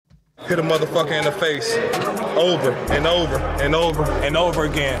hit a motherfucker in the face over and over and over and over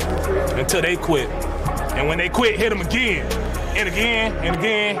again until they quit. And when they quit, hit them again and again and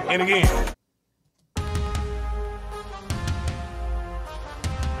again and again.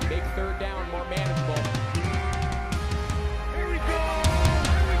 Big third down, more manageable. Here we go!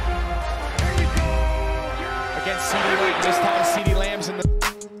 Here we go! Against CeeDee Lamb. This time CeeDee Lamb's in the...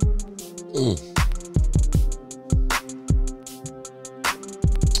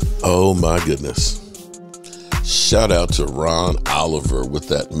 Oh my goodness. Shout out to Ron Oliver with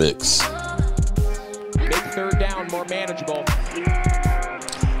that mix. Big third down, more manageable.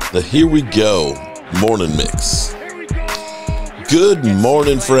 The Here We Go morning mix. Good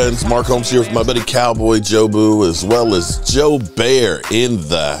morning, friends. Mark Holmes here with my buddy Cowboy Joe Boo, as well as Joe Bear in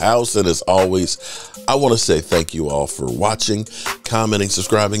the house. And as always, I want to say thank you all for watching, commenting,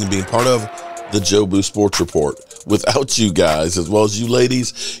 subscribing, and being part of the Joe Boo Sports Report. Without you guys, as well as you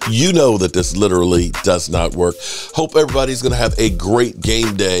ladies, you know that this literally does not work. Hope everybody's going to have a great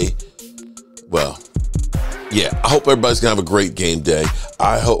game day. Well, yeah, I hope everybody's going to have a great game day.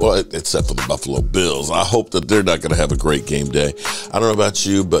 I hope, well, except for the Buffalo Bills, I hope that they're not going to have a great game day. I don't know about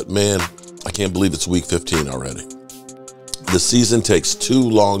you, but man, I can't believe it's week 15 already. The season takes too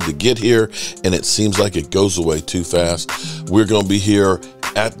long to get here, and it seems like it goes away too fast. We're going to be here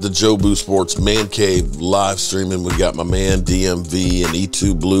at the Joe Boo Sports Man Cave live streaming. We got my man DMV and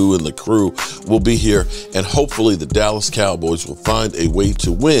E2 Blue and the crew will be here, and hopefully the Dallas Cowboys will find a way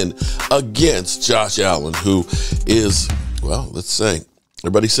to win against Josh Allen, who is, well, let's say,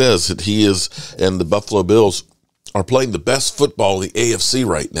 everybody says that he is, and the Buffalo Bills are playing the best football in the AFC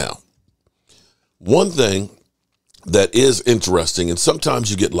right now. One thing that is interesting, and sometimes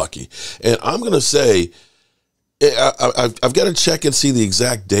you get lucky, and I'm going to say, I've got to check and see the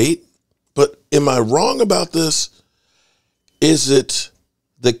exact date, but am I wrong about this? Is it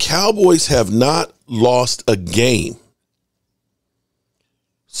the Cowboys have not lost a game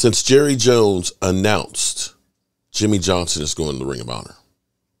since Jerry Jones announced Jimmy Johnson is going to the Ring of Honor?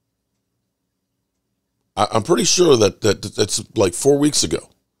 I'm pretty sure that's like 4 weeks ago.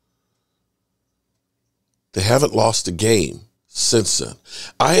 They haven't lost a game since then.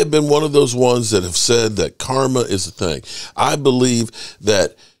 I have been one of those ones that have said that karma is a thing. I believe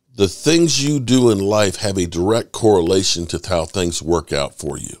that the things you do in life have a direct correlation to how things work out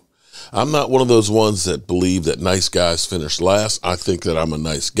for you. I'm not one of those ones that believe that nice guys finish last. I think that I'm a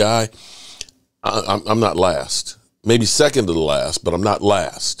nice guy. I'm not last. Maybe second to the last, but I'm not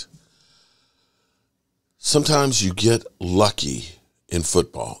last. Sometimes you get lucky in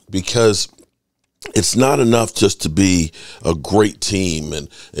football because it's not enough just to be a great team and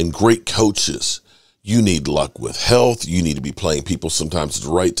great coaches. You need luck with health. You need to be playing people sometimes at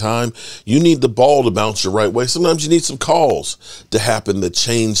the right time. You need the ball to bounce your right way. Sometimes you need some calls to happen that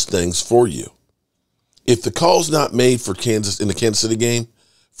change things for you. If the call's not made for Kansas in the Kansas City game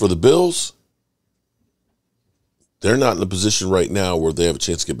for the Bills, they're not in a position right now where they have a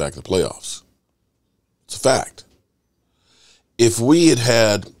chance to get back to the playoffs. It's a fact. If we had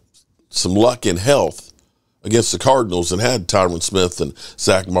had some luck in health against the Cardinals and had Tyron Smith and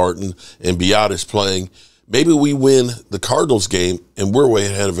Zach Martin and Biotis playing, maybe we win the Cardinals game and we're way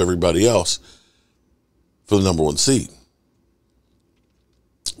ahead of everybody else for the number 1 seed.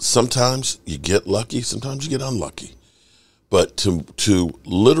 Sometimes you get lucky, sometimes you get unlucky. But to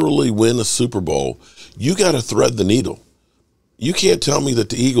literally win a Super Bowl, you got to thread the needle. You can't tell me that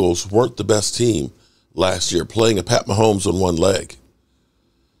the Eagles weren't the best team last year playing a Pat Mahomes on one leg.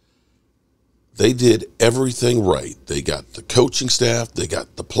 They did everything right. They got the coaching staff. They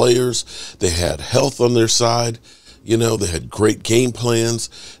got the players. They had health on their side. You know, they had great game plans.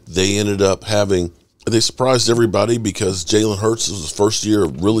 They ended up they surprised everybody because Jalen Hurts was his first year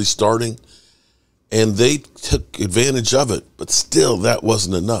of really starting, and they took advantage of it. But still, that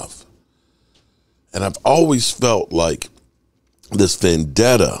wasn't enough. And I've always felt like this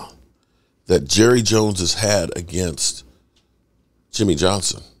vendetta that Jerry Jones has had against Jimmy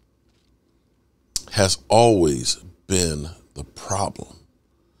Johnson has always been the problem.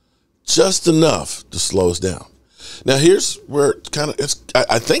 Just enough to slow us down. Now, here's where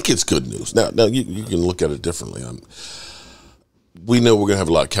I think it's good news. Now you can look at it differently. We know we're going to have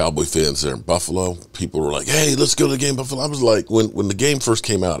a lot of Cowboy fans there in Buffalo. People were like, hey, let's go to the game, Buffalo. I was like, when the game first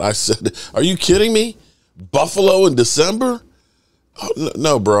came out, I said, are you kidding me? Buffalo in December? Oh,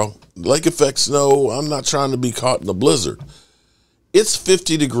 no, bro. Lake effect snow. I'm not trying to be caught in a blizzard. It's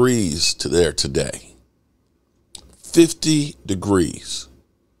 50 degrees there today. 50 degrees.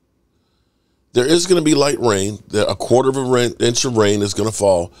 There is going to be light rain. A quarter of an inch of rain is going to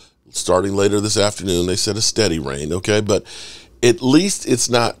fall starting later this afternoon. They said a steady rain, okay? But At least it's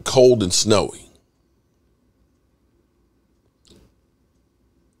not cold and snowy.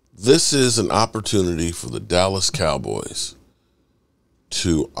 This is an opportunity for the Dallas Cowboys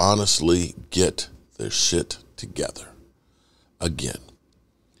to honestly get their shit together again.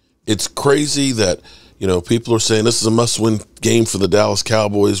 It's crazy that, people are saying this is a must-win game for the Dallas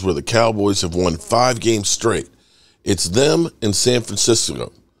Cowboys, where the Cowboys have won 5 games straight. It's them and San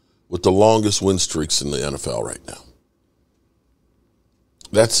Francisco with the longest win streaks in the NFL right now.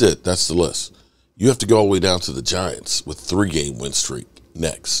 That's it. That's the list. You have to go all the way down to the Giants with 3-game win streak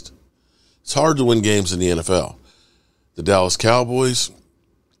next. It's hard to win games in the NFL. The Dallas Cowboys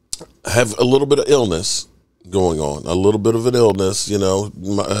have a little bit of illness going on, a little bit of an illness.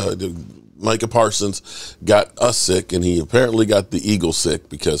 Micah Parsons got us sick, and he apparently got the Eagles sick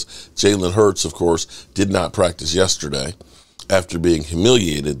because Jalen Hurts, of course, did not practice yesterday after being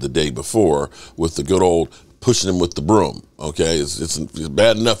humiliated the day before with the good old pushing him with the broom. Okay, it's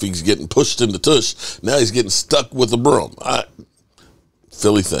bad enough he's getting pushed in the tush. Now he's getting stuck with the broom.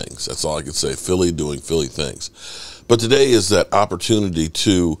 Philly things. That's all I can say. Philly doing Philly things. But today is that opportunity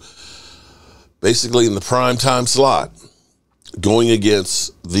to basically in the prime time slot going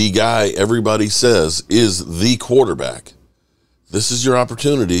against the guy everybody says is the quarterback. This is your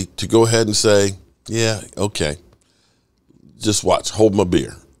opportunity to go ahead and say, yeah, okay, just watch, hold my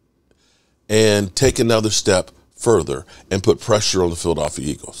beer, and take another step further and put pressure on the Philadelphia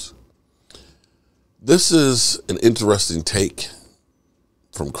Eagles. This is an interesting take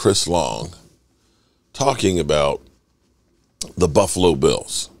from Chris Long talking about the Buffalo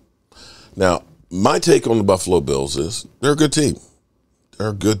Bills. Now, my take on the Buffalo Bills is they're a good team. They're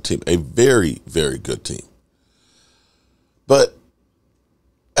a good team, a very, very good team. But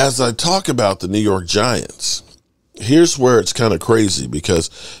as I talk about the New York Giants, here's where it's kind of crazy because,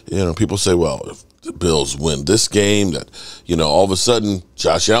 people say, well, if the Bills win this game, that, all of a sudden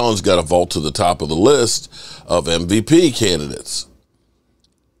Josh Allen's got to vault to the top of the list of MVP candidates.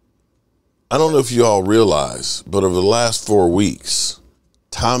 I don't know if you all realize, but over the last 4 weeks,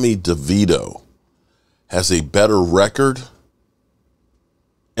 Tommy DeVito has a better record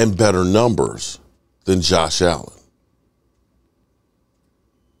and better numbers than Josh Allen.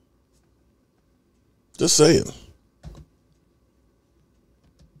 Just saying.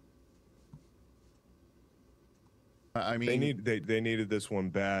 I mean, they needed this one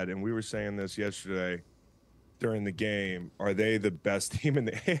bad, and we were saying this yesterday during the game. Are they the best team in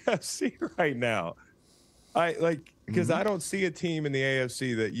the AFC right now? Because I don't see a team in the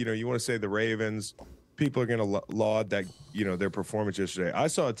AFC that, you want to say the Ravens, people are going to laud that, their performance yesterday. I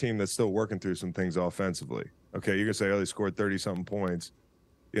saw a team that's still working through some things offensively. Okay, you're going to say, oh, they scored 30-something points.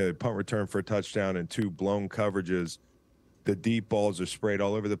 Yeah, the punt return for a touchdown and 2 blown coverages. The deep balls are sprayed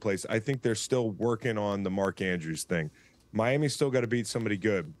all over the place. I think they're still working on the Mark Andrews thing. Miami's still got to beat somebody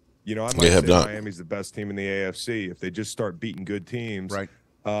good. I might say Miami's the best team in the AFC if they just start beating good teams. Right.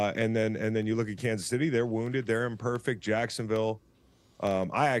 And then you look at Kansas City, they're wounded, they're imperfect. Jacksonville,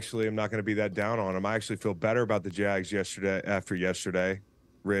 I actually am not going to be that down on them. I actually feel better about the Jags after yesterday,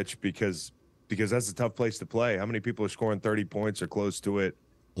 Rich, because that's a tough place to play. How many people are scoring 30 points or close to it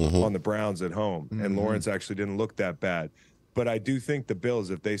on the Browns at home? And Lawrence actually didn't look that bad. But I do think the Bills,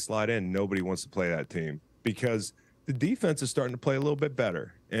 if they slide in, nobody wants to play that team because the defense is starting to play a little bit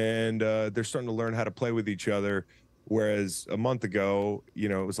better, and they're starting to learn how to play with each other. Whereas a month ago, it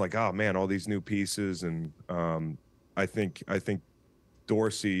was like, oh man, all these new pieces, and I think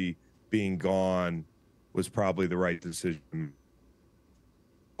Dorsey being gone was probably the right decision.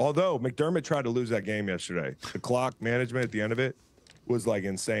 Although McDermott tried to lose that game yesterday, the clock management at the end of it was like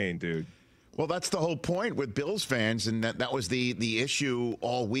insane, dude. Well, that's the whole point with Bills fans, and that was the issue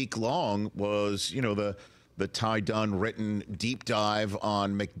all week long was, the Ty Dunn written deep dive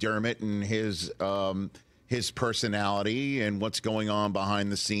on McDermott and his personality and what's going on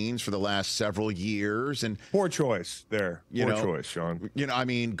behind the scenes for the last several years. And poor choice there. Poor choice, Sean.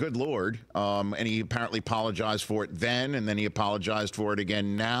 Good Lord. And he apparently apologized for it then, and then he apologized for it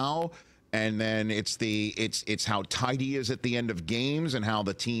again now. And then it's how tight he is at the end of games and how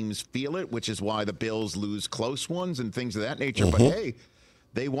the teams feel it, which is why the Bills lose close ones and things of that nature. But hey,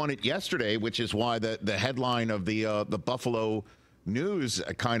 they won it yesterday, which is why the headline of the Buffalo News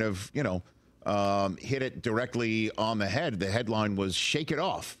kind of hit it directly on the head. The headline was "Shake It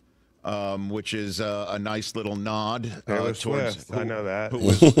Off," which is a nice little nod towards. I know that. Who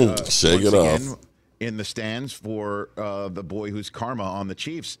was Shake it off in the stands for the boy who's karma on the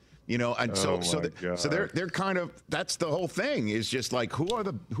Chiefs. You know, and Oh so my they're kind of, that's the whole thing, is just like, who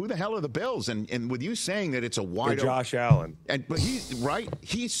the hell are the Bills? And with you saying that it's a wide open, Josh Allen. but he's right.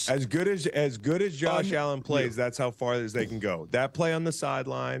 He's As good as Josh Allen plays, that's how far as they can go. That play on the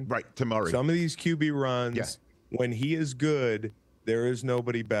sideline, right to Murray. some of these QB runs, when he is good, there is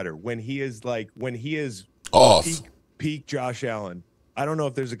nobody better. When he is off peak Josh Allen. I don't know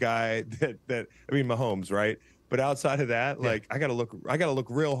if there's a guy that I mean Mahomes, right? But outside of that, like I gotta look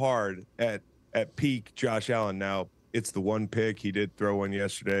real hard at peak Josh Allen. Now it's the one pick he did throw one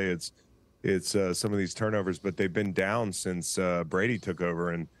yesterday. It's some of these turnovers, but they've been down since Brady took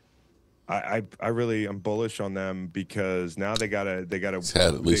over, and I really am bullish on them because now they gotta it's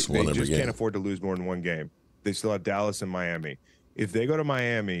had at least one they every just game. can't afford to lose more than one game. They still have Dallas and Miami. If they go to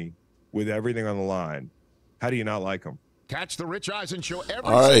Miami with everything on the line, how do you not like them? Catch the Rich Eisen show every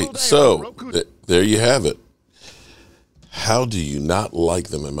All single right, day so on there you have it. How do you not like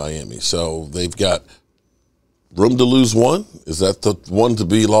them in Miami? So they've got room to lose one. Is that the one to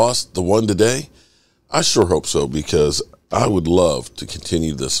be lost, the one today? I sure hope so, because I would love to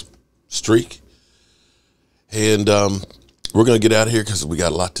continue this streak. And we're going to get out of here because we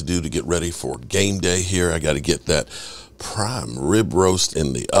got a lot to do to get ready for game day here. I got to get that prime rib roast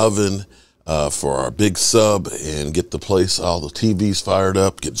in the oven for our big sub and get the place, all the TVs fired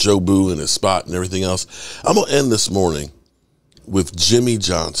up, get Joe Boo in his spot and everything else. I'm going to end this morning with Jimmy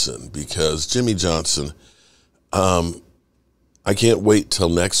Johnson, because Jimmy Johnson, I can't wait till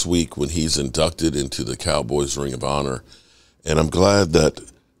next week when he's inducted into the Cowboys Ring of Honor. And I'm glad that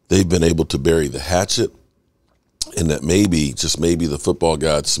they've been able to bury the hatchet, and that maybe, just maybe, the football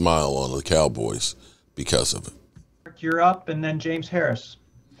gods smile on the Cowboys because of it. You're up, and then James Harris.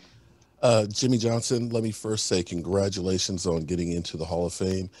 Jimmy Johnson, let me first say congratulations on getting into the Hall of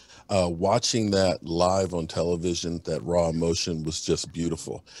Fame. Watching that live on television, that raw emotion was just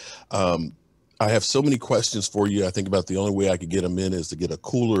beautiful. I have so many questions for you. I think about the only way I could get them in is to get a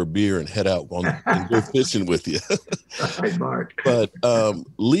cooler of beer and head out and go fishing with you. Hi, Mark. But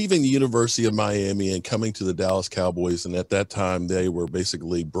leaving the University of Miami and coming to the Dallas Cowboys, and at that time they were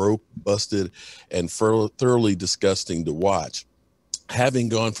basically broke, busted, and thoroughly disgusting to watch. Having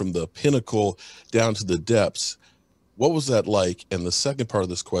gone from the pinnacle down to the depths, what was that like? And the second part of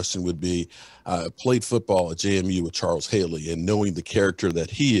this question would be, played football at JMU with Charles Haley, and knowing the character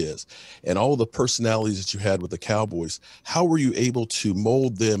that he is and all the personalities that you had with the Cowboys, how were you able to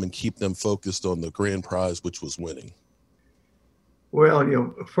mold them and keep them focused on the grand prize, which was winning?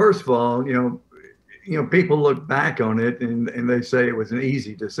 Well, first of all, people look back on it and they say it was an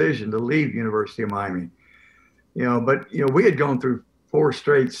easy decision to leave University of Miami. But we had gone through 4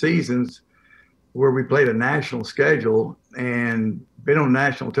 straight seasons where we played a national schedule and been on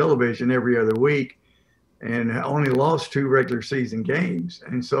national television every other week and only lost 2 regular season games.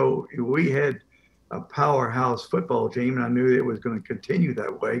 And so we had a powerhouse football team, and I knew it was going to continue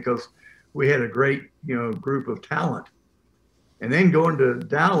that way because we had a great, group of talent. And then going to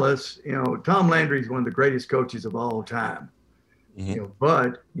Dallas, Tom Landry is one of the greatest coaches of all time. Mm-hmm.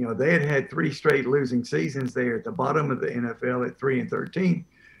 But they had 3 straight losing seasons. They are at the bottom of the NFL at 3-13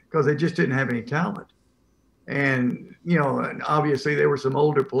 because they just didn't have any talent. And and obviously there were some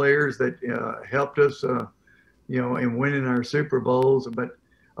older players that helped us, in winning our Super Bowls. But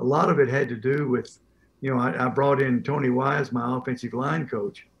a lot of it had to do with, I brought in Tony Wise, my offensive line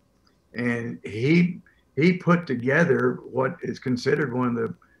coach, and he put together what is considered one of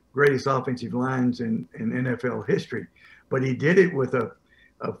the greatest offensive lines in NFL history. But he did it with a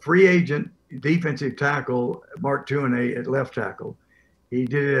free agent defensive tackle, Mark Tuinei, at left tackle. He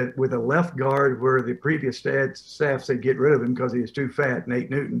did it with a left guard where the previous staff said get rid of him because he was too fat, Nate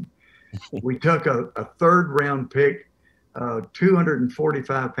Newton. We took a 3rd round pick,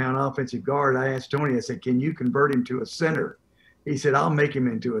 245-pound offensive guard. I asked Tony, I said, can you convert him to a center? He said, I'll make him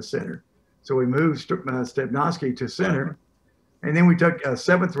into a center. So we moved Stepnoski to center. And then we took a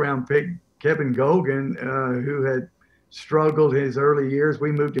 7th round pick, Kevin Gogan, who had struggled his early years.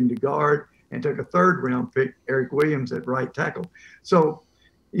 We moved him to guard and took a 3rd round pick, Eric Williams, at right tackle. So,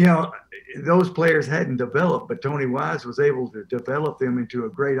 those players hadn't developed, but Tony Wise was able to develop them into a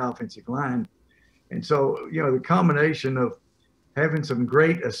great offensive line. And so, the combination of having some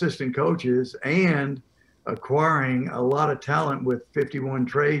great assistant coaches and acquiring a lot of talent with 51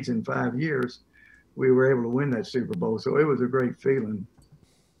 trades in 5 years, we were able to win that Super Bowl. So it was a great feeling.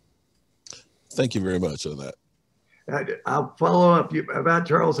 Thank you very much on that. I'll follow up about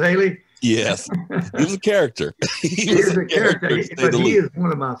Charles Haley. Yes, he was a character. He is a character, but he is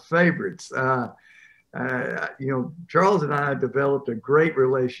one of my favorites. Charles and I developed a great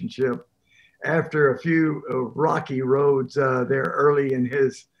relationship after a few rocky roads there early in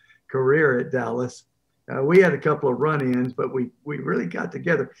his career at Dallas. We had a couple of run-ins, but we really got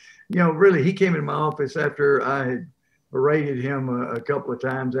together. You know, really, he came in my office after I had berated him a couple of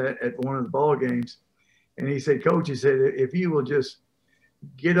times at one of the ball games. And he said, Coach, he said, if you will just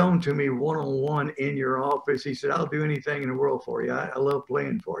get on to me one-on-one in your office, he said, I'll do anything in the world for you. I love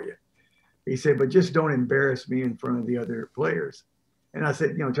playing for you. He said, but just don't embarrass me in front of the other players. And I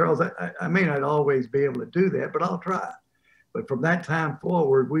said, you know, Charles, I may not always be able to do that, but I'll try. But from that time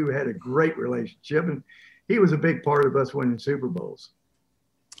forward, we had a great relationship, and he was a big part of us winning Super Bowls.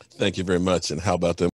 Thank you very much. And how about them